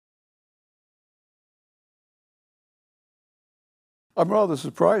I'm rather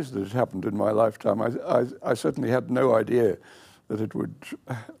surprised that it happened in my lifetime. I certainly had no idea that it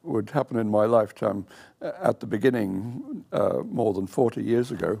would happen in my lifetime at the beginning, more than 40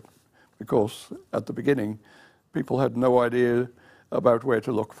 years ago, because at the beginning, people had no idea about where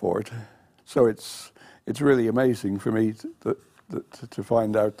to look for it. So it's really amazing for me to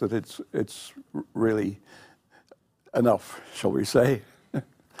find out that it's really enough, shall we say,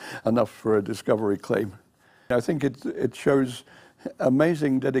 enough for a discovery claim. I think it shows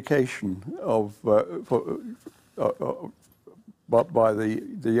amazing dedication by the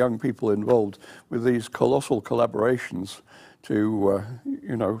young people involved with these colossal collaborations to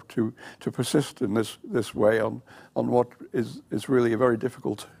persist in this way on what is really a very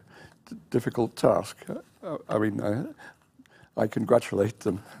difficult task. I mean, I congratulate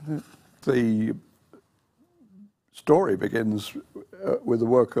them. The story begins with the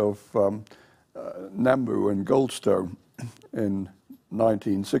work of Nambu and Goldstone in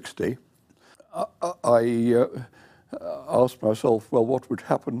 1960. I asked myself, well, what would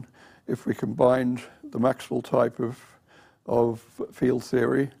happen if we combined the Maxwell type of field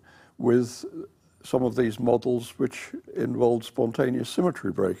theory with some of these models which involved spontaneous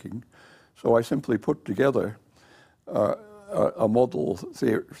symmetry breaking? So I simply put together a model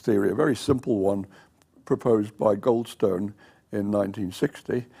theory, a very simple one proposed by Goldstone in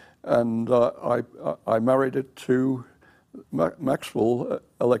 1960, and I married it to Maxwell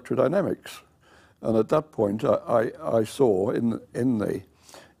electrodynamics. And at that point, I saw in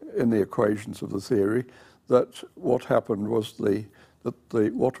the equations of the theory that what happened was that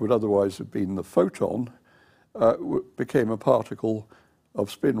what would otherwise have been the photon became a particle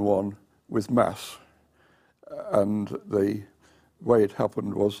of spin 1 with mass. And the way it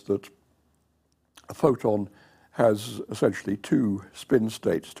happened was that a photon has essentially two spin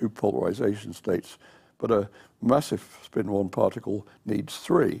states, two polarization states, but a massive spin 1 particle needs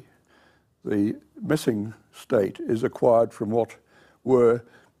three. The missing state is acquired from what were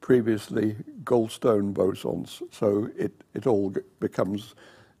previously Goldstone bosons, so it all becomes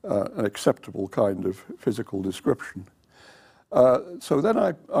an acceptable kind of physical description. So then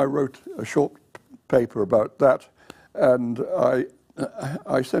I wrote a short paper about that, and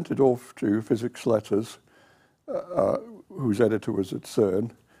I sent it off to Physics Letters, whose editor was at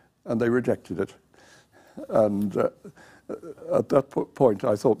CERN, and they rejected it. And at that point,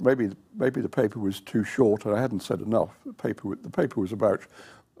 I thought maybe the paper was too short, and I hadn't said enough. The paper was about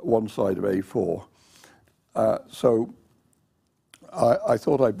one side of A4. So I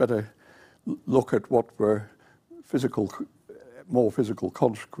thought I'd better look at what were more physical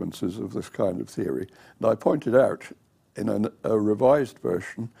consequences of this kind of theory. And I pointed out in a revised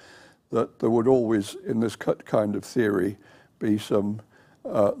version that there would always, in this kind of theory, be some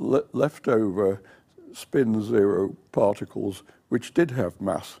leftover spin 0 particles which did have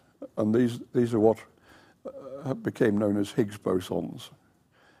mass, and these are what became known as Higgs bosons.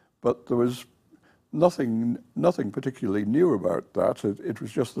 But there was nothing particularly new about that. It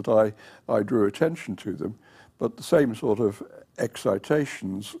was just that I drew attention to them. But the same sort of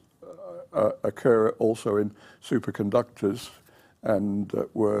excitations occur also in superconductors and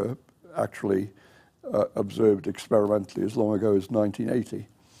were actually observed experimentally as long ago as 1980.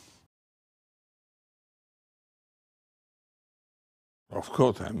 Of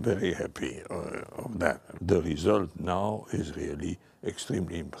course, I'm very happy of that. The result now is really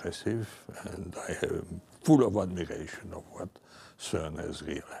extremely impressive, and I am full of admiration of what CERN has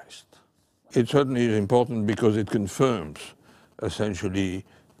realized. It certainly is important because it confirms essentially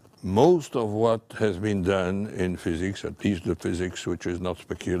most of what has been done in physics, at least the physics which is not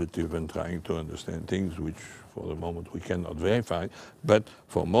speculative and trying to understand things which for the moment we cannot verify, but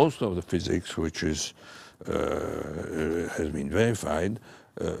for most of the physics which is has been verified,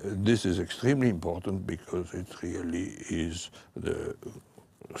 this is extremely important because it really is the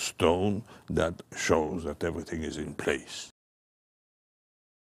stone that shows that everything is in place.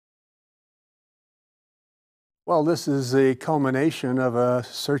 Well, this is a culmination of a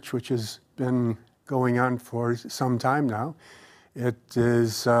search which has been going on for some time now. It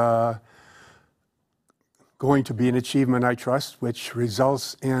is going to be an achievement, I trust, which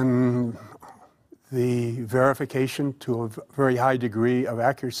results in the verification to a very high degree of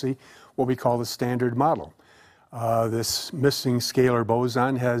accuracy, what we call the standard model. This missing scalar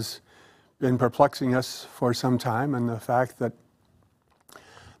boson has been perplexing us for some time, and the fact that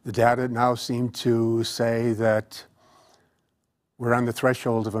the data now seem to say that we're on the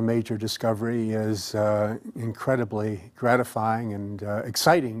threshold of a major discovery is incredibly gratifying and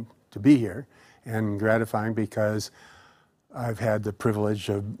exciting to be here, and gratifying because I've had the privilege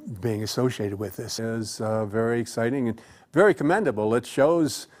of being associated with this. It is very exciting and very commendable. It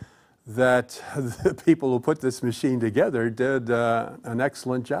shows that the people who put this machine together did an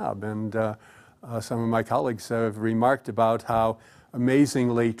excellent job. And some of my colleagues have remarked about how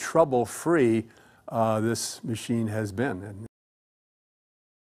amazingly trouble-free this machine has been.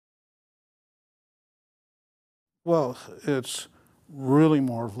 Well, it's really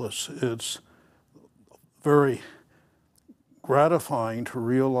marvelous. It's very gratifying to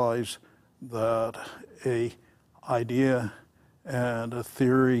realize that an idea and a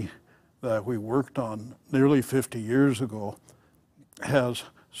theory that we worked on nearly 50 years ago has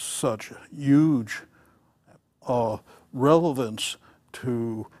such huge relevance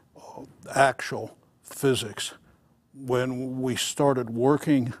to actual physics. When we started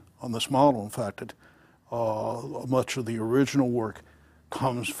working on this model, in fact, much of the original work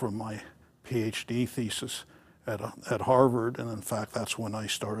comes from my PhD thesis at Harvard, and in fact that's when I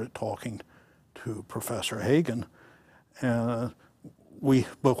started talking to Professor Hagen. But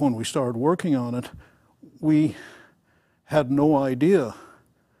when we started working on it, we had no idea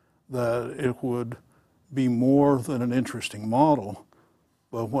that it would be more than an interesting model.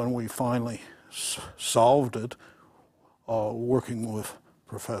 But when we finally solved it, working with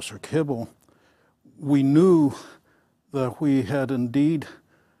Professor Kibble, we knew that we had indeed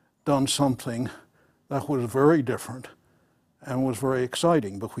done something that was very different and was very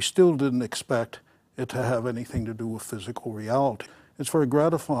exciting, but we still didn't expect it to have anything to do with physical reality. It's very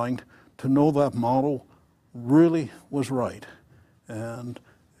gratifying to know that model really was right, and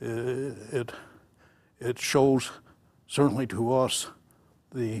it shows, certainly to us,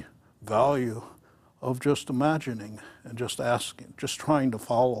 the value of just imagining and just asking, just trying to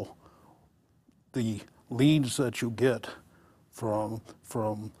follow the leads that you get from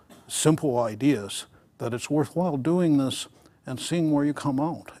simple ideas, that it's worthwhile doing this and seeing where you come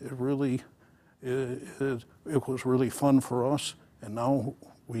out. It really, it was really fun for us, and now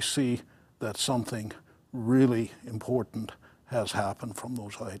we see that something really important has happened from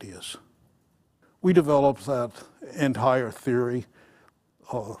those ideas. We developed that entire theory.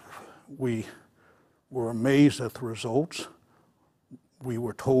 We were amazed at the results. We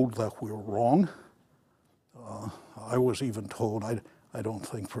were told that we were wrong. I was even told, I don't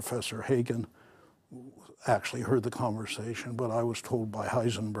think Professor Hagen actually heard the conversation, but I was told by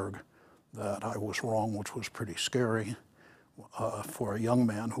Heisenberg that I was wrong, which was pretty scary for a young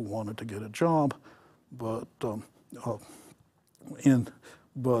man who wanted to get a job. But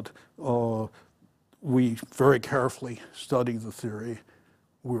we very carefully studied the theory.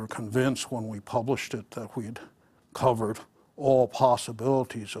 We were convinced when we published it that we had covered all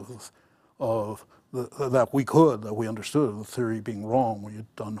possibilities that we understood of the theory being wrong. We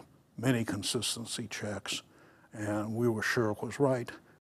had done many consistency checks, and we were sure it was right.